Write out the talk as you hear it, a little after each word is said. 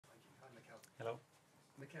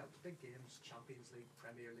Mikel, the big games, Champions League,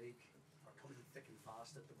 Premier League, are coming thick and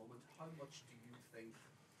fast at the moment. How much do you think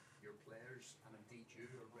your players, and indeed you,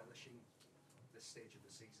 are relishing this stage of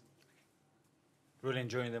the season? Really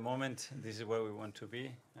enjoying the moment. This is where we want to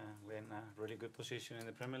be. We're in a really good position in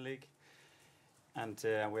the Premier League, and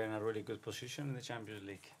we're in a really good position in the Champions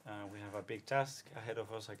League. We have a big task ahead of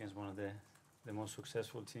us against one of the most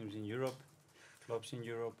successful teams in Europe, clubs in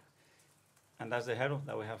Europe, and that's the hurdle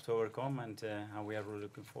that we have to overcome, and we are really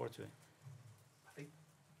looking forward to it. I think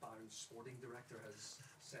Bayern's sporting director has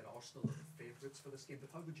said Arsenal are the favourites for this game,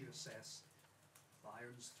 but how would you assess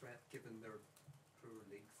Bayern's threat given their poor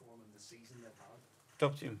league form in the season they've had?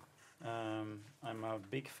 Top team. I'm a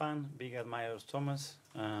big fan, big admirer of Thomas.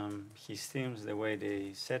 His teams, the way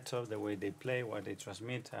they set up, the way they play, what they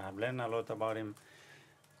transmit. I have learned a lot about him.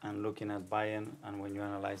 And looking at Bayern, and when you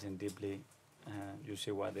analyze him deeply, you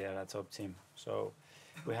see why they are a top team. So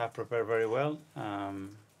we have prepared very well,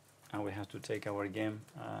 and we have to take our game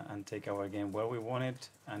where we want it.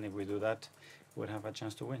 And if we do that, we'll have a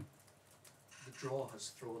chance to win. The draw has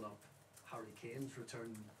thrown up Harry Kane's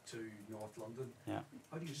return to North London. Yeah.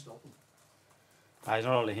 How do you stop him? It's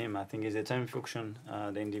not only him. I think it's the team function,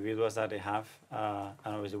 the individuals that they have, and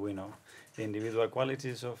obviously we know the individual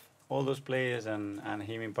qualities of all those players and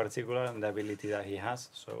him in particular, and the ability that he has.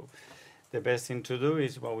 So the best thing to do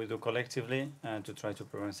is what we do collectively to try to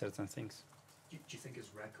prevent certain things. Do you think his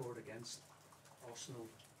record against Arsenal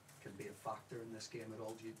can be a factor in this game at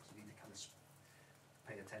all? Do you need to kind of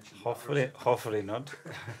pay attention to Hopefully not.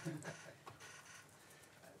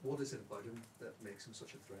 What is it about him that makes him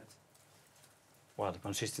such a threat? Well, the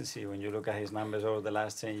consistency. When you look at his numbers over the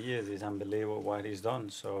last 10 years, it's unbelievable what he's done.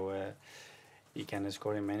 So he can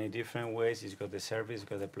score in many different ways. He's got the service, he's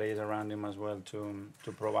got the players around him as well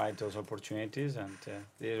to provide those opportunities, and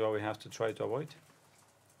this is what we have to try to avoid.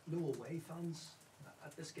 No away fans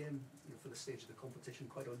at this game, for the stage of the competition,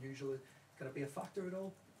 quite unusual. Can it be a factor at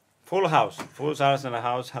all? Full house in the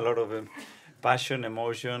house, a lot of passion,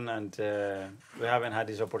 emotion, and we haven't had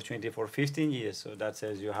this opportunity for 15 years, so that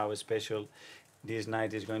says you how special this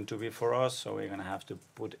night is going to be for us. So we're going to have to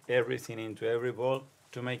put everything into every ball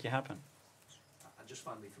to make it happen. And just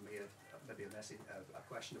finally for me, maybe a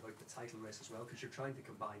question about the title race as well, because you're trying to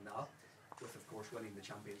combine that with, of course, winning the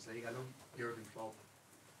Champions League. I know Jurgen Klopp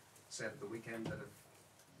said at the weekend that if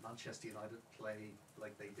Manchester United play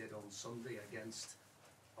like they did on Sunday against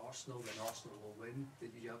Arsenal, then Arsenal will win.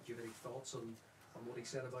 Did you have any thoughts on what he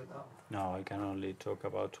said about that? No, I can only talk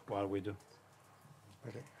about what we do.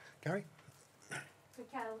 Okay. Gary?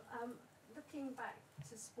 Mikel, looking back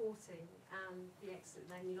to Sporting and the exit,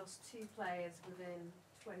 then you lost 2 players within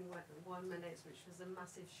 21 minutes, which was a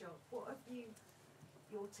massive shock. What have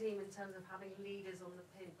your team, in terms of having leaders on the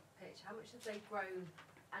pitch, how much have they grown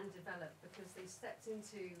and developed? Because they stepped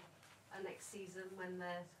into a next season when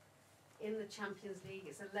they're in the Champions League,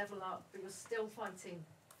 it's a level up, but you're still fighting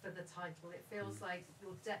for the title. It feels like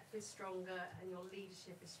your depth is stronger and your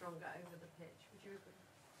leadership is stronger over the pitch. Would you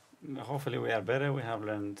agree? Hopefully we are better. We have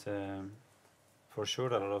learned for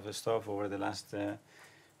sure a lot of stuff over the last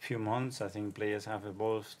few months. I think players have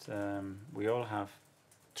evolved. We all have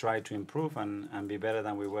tried to improve and be better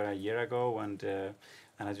than we were a year ago. And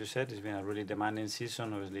as you said, it's been a really demanding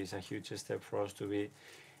season. Obviously, it's a huge step for us to be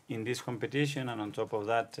in this competition, and on top of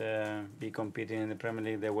that, be competing in the Premier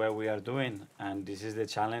League the way we are doing. And this is the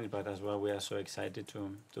challenge, but as well, we are so excited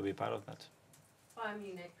to be part of that. Bayern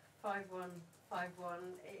Munich, 5-1, 5-1.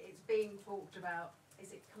 It's being talked about.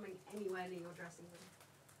 Is it coming anywhere near your dressing room?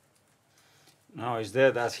 No, it's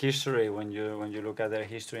there. That's history. When you look at their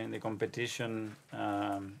history in the competition,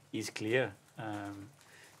 it's clear.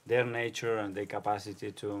 Their nature and their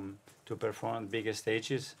capacity to perform bigger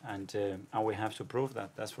stages, and we have to prove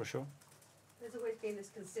that, that's for sure. There's always been this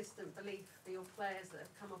consistent belief for your players that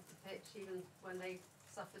have come off the pitch, even when they've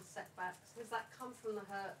suffered setbacks. Has that come from the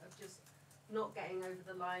hurt of just not getting over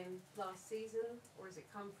the line last season, or has it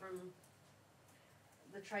come from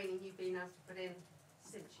the training you've been able to put in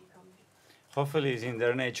since you come? Hopefully it's in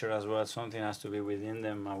their nature as well. Something has to be within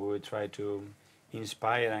them, and we will try to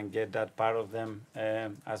inspire and get that part of them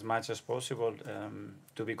as much as possible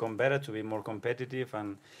to become better, to be more competitive,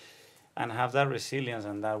 and have that resilience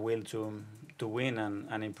and that will to win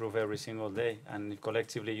and improve every single day. And if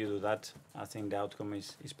collectively you do that, I think the outcome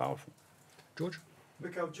is powerful. George?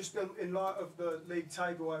 Mikel, just in light of the league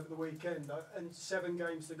table over the weekend and 7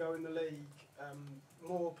 games to go in the league,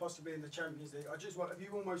 more possibly in the Champions League, I just wonder, have you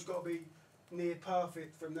almost got to be near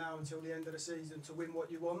perfect from now until the end of the season to win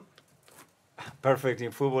what you want? Perfect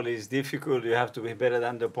in football is difficult. You have to be better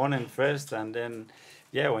than the opponent first, and then,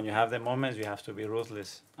 yeah, when you have the moments, you have to be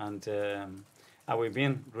ruthless. And we've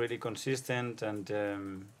been really consistent and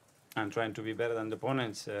trying to be better than the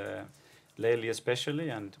opponents lately, especially.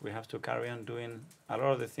 And we have to carry on doing a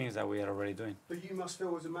lot of the things that we are already doing. But you must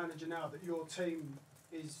feel as a manager now that your team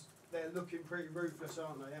they're looking pretty ruthless,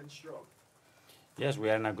 aren't they, and strong? Yes, we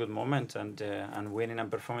are in a good moment, and winning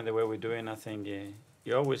and performing the way we're doing, I think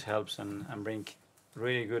it always helps and bring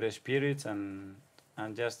really good spirits and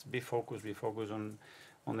just be focused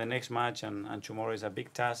on the next match, and tomorrow is a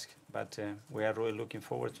big task, but we are really looking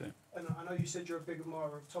forward to it. And I know you said you're a big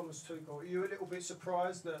admirer of Thomas Tuchel. Are you a little bit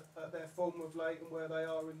surprised that their form of late and where they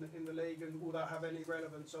are in the league, and will that have any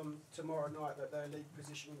relevance on tomorrow night, that their league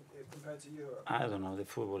position compared to Europe? I don't know, the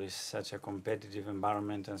football is such a competitive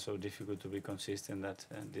environment and so difficult to be consistent that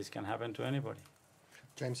this can happen to anybody.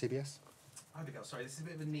 James, CBS. Hi, Miguel. Sorry, this is a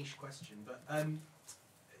bit of a niche question, but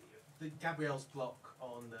the Gabriel's block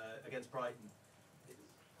on against Brighton,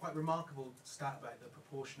 quite remarkable stat about the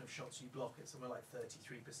proportion of shots you block at somewhere like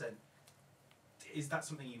 33%. Is that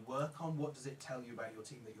something you work on? What does it tell you about your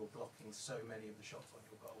team that you're blocking so many of the shots on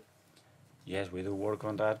your goal? Yes, we do work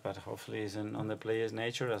on that, but hopefully it's on the players'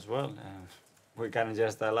 nature as well. We can't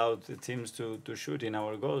just allow the teams to shoot in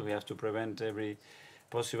our goals. We have to prevent every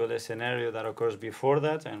possible scenario that occurs before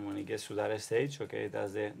that, and when it gets to that stage, okay,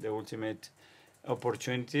 that's the ultimate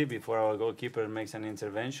opportunity before our goalkeeper makes an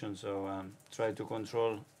intervention. So try to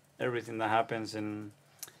control everything that happens in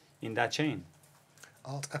that chain.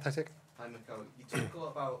 Art Athletic. Hi, Mikel. You talk a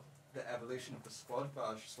lot about the evolution of the squad, but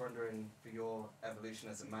I was just wondering, for your evolution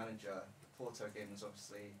as a manager, the Porto game was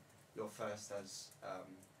obviously your first as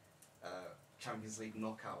Champions League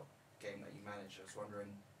knockout game that you managed. I was wondering,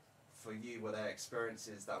 for you, were there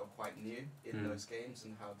experiences that were quite new in those games,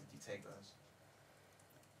 and how did you take those?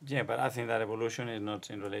 Yeah, but I think that evolution is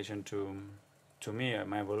not in relation to me.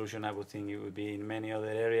 My evolution, I would think it would be in many other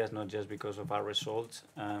areas, not just because of our results,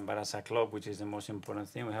 but as a club, which is the most important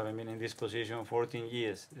thing. We haven't been in this position 14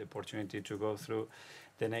 years, the opportunity to go through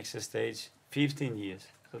the next stage 15 years.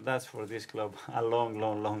 So that's for this club a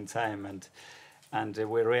long time, and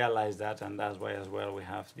we realize that, and that's why as well we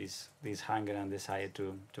have this hunger and desire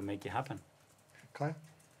to make it happen. Claire.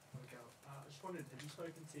 Miguel, I just wondered, have you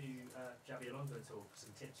spoken to Xabi Alonso at all for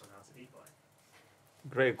some tips on how to beat Bayern?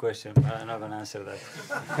 Great question, but I'm not going to answer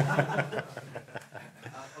that.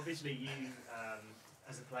 Obviously, you,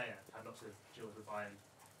 as a player, had lots of duels with Bayern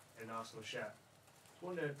in an Arsenal shirt. I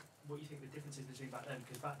wonder what you think the difference is between back then,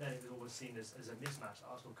 because back then it was always seen as a mismatch.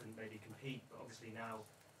 Arsenal couldn't really compete, but obviously now,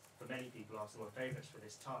 for many people, Arsenal are favourites for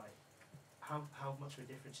this tie. How much of a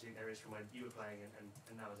difference do you think there is from when you were playing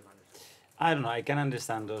and now as a manager? I don't know. I can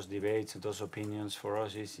understand those debates, those opinions. For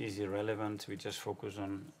us, it's irrelevant. We just focus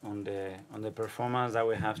on the performance that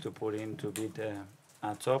we have to put in to beat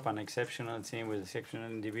a top, an exceptional team with exceptional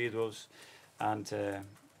individuals, and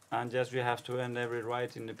just we have to earn every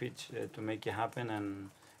right in the pitch to make it happen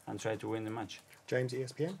and try to win the match. James,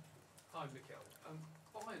 ESPN. Hi, Mikel.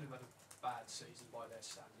 Bayern have had a bad season by their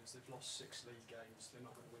standards. They've lost 6 league games. They're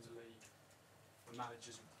not going to win the league. The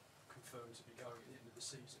manager's confirmed to be going at the end of the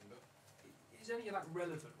season, but is any of that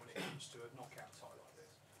relevant when it comes to a knockout tie like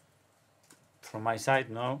this? From my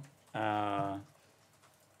side, no.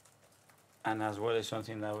 And as well, it's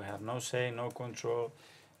something that we have no say, no control.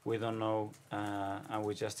 We don't know, and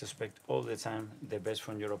we just expect all the time the best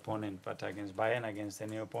from your opponent. But against Bayern, against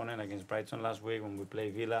any opponent, against Brighton last week when we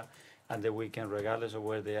play Villa at the weekend, regardless of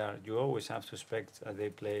where they are, you always have to expect that they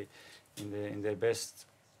play in the best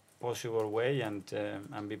possible way and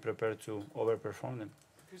be prepared to overperform them.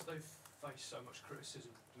 Because they've faced so much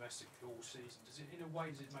criticism domestically all season, does it make them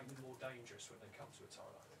more dangerous when they come to a tie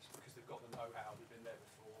like this? Because they've got the know-how, they've been there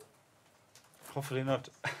before. Hopefully not.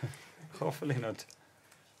 Hopefully not.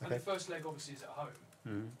 And Okay. the first leg obviously is at home.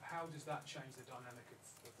 Mm. How does that change the dynamic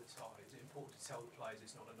of the tie? Is it important to tell the players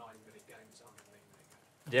it's not a 90-minute game, it's a 100-minute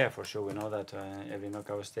game? Yeah, for sure. We know that every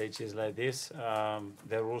knockout stage is like this.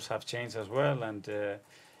 The rules have changed as well,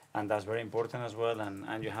 and that's very important as well.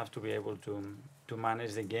 And you have to be able to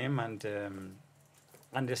manage the game and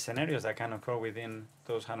the scenarios that can occur within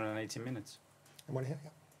those 180 minutes. And one here. Yeah.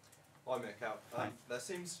 Hi, Mikel. Hi. There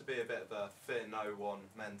seems to be a bit of a fear no one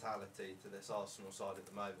mentality to this Arsenal side at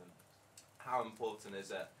the moment. How important is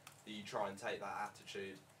it that you try and take that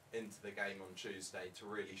attitude into the game on Tuesday to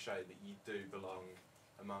really show that you do belong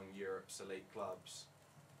among Europe's elite clubs?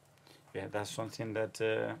 Yeah, that's something that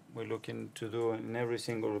we're looking to do in every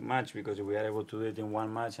single match, because if we are able to do it in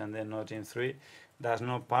one match and then not in 3, that's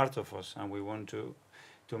not part of us, and we want to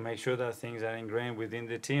make sure that things are ingrained within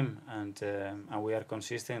the team, and we are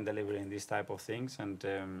consistent in delivering these type of things, and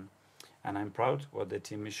I'm proud what the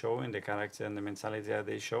team is showing, the character and the mentality that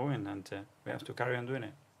they're showing, and we have to carry on doing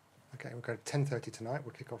it. Okay, we'll go to 10:30 tonight.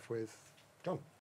 We'll kick off with John.